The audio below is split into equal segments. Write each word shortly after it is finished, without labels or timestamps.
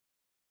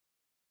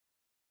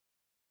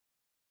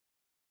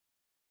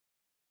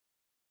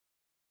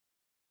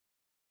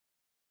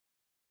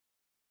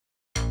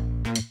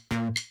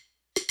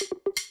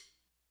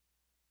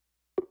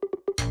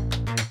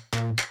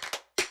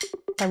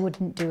I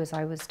wouldn't do as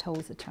I was told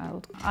as a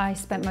child. I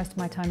spent most of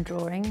my time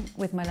drawing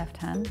with my left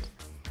hand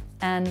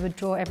and would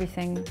draw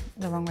everything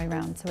the wrong way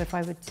round. So if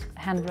I would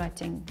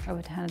handwriting, I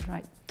would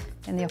handwrite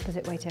in the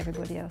opposite way to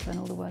everybody else and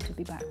all the words would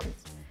be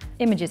backwards.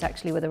 Images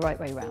actually were the right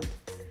way round.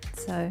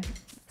 So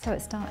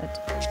it started.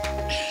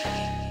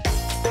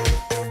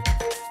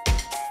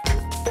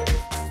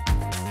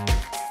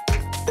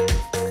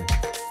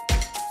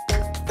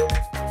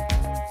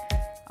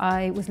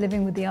 I was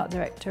living with the art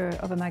director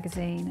of a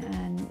magazine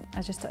and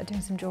I just started doing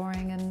some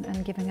drawing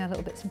and giving her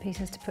little bits and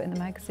pieces to put in the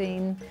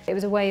magazine. It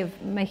was a way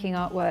of making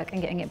artwork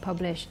and getting it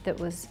published that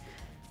was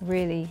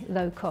really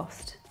low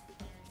cost.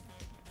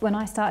 When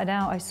I started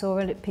out, I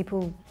saw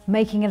people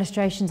making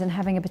illustrations and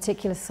having a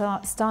particular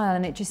style,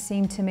 and it just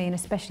seemed to me, and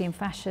especially in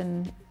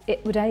fashion,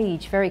 it would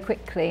age very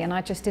quickly, and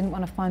I just didn't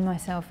want to find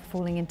myself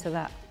falling into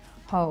that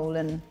hole,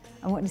 and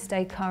I wanted to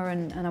stay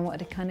current and I wanted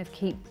to kind of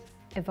keep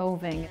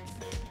evolving.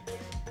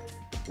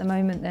 At the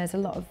moment there's a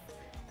lot of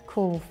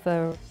call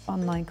for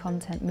online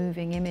content,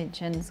 moving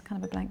image, and it's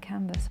kind of a blank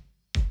canvas.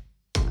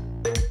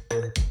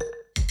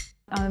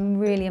 I'm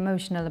really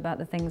emotional about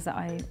the things that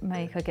I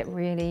make. I get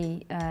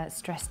really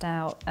stressed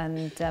out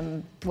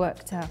and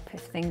worked up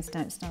if things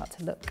don't start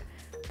to look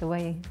the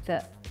way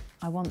that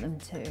I want them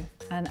to.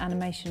 And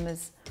animation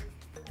has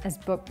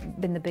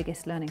been the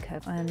biggest learning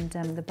curve, and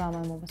the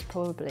barman one was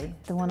probably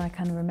the one I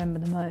kind of remember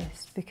the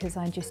most because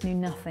I just knew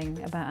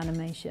nothing about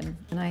animation.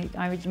 And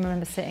I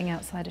remember sitting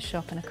outside a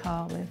shop in a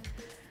car with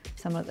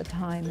someone at the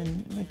time,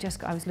 and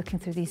I was looking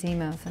through these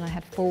emails and I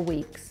had 4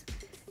 weeks,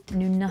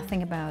 knew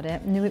nothing about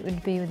it, knew it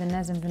would be with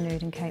Inez and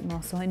Vanud and Kate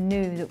Moss, so I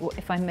knew that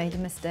if I made a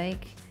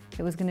mistake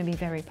it was going to be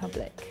very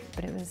public,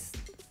 but it was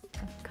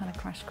a kind of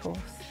crash course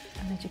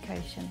in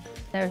education.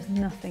 There is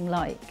nothing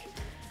like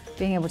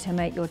being able to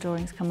make your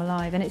drawings come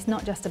alive, and it's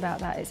not just about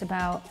that, it's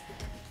about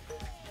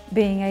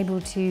being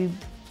able to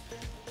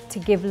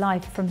give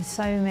life from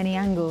so many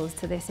angles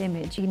to this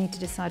image. You need to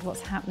decide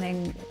what's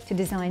happening, to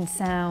design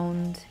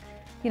sound,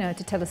 you know,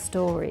 to tell a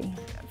story.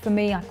 For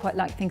me, I quite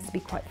like things to be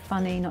quite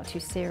funny, not too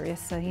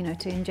serious, so you know,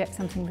 to inject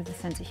something with a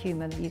sense of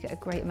humour, you get a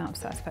great amount of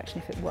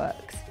satisfaction if it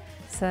works.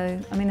 So,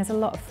 I mean, there's a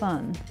lot of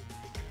fun,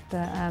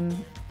 but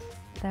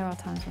there are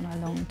times when I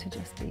long to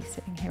just be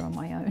sitting here on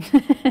my own,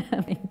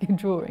 I mean,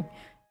 drawing.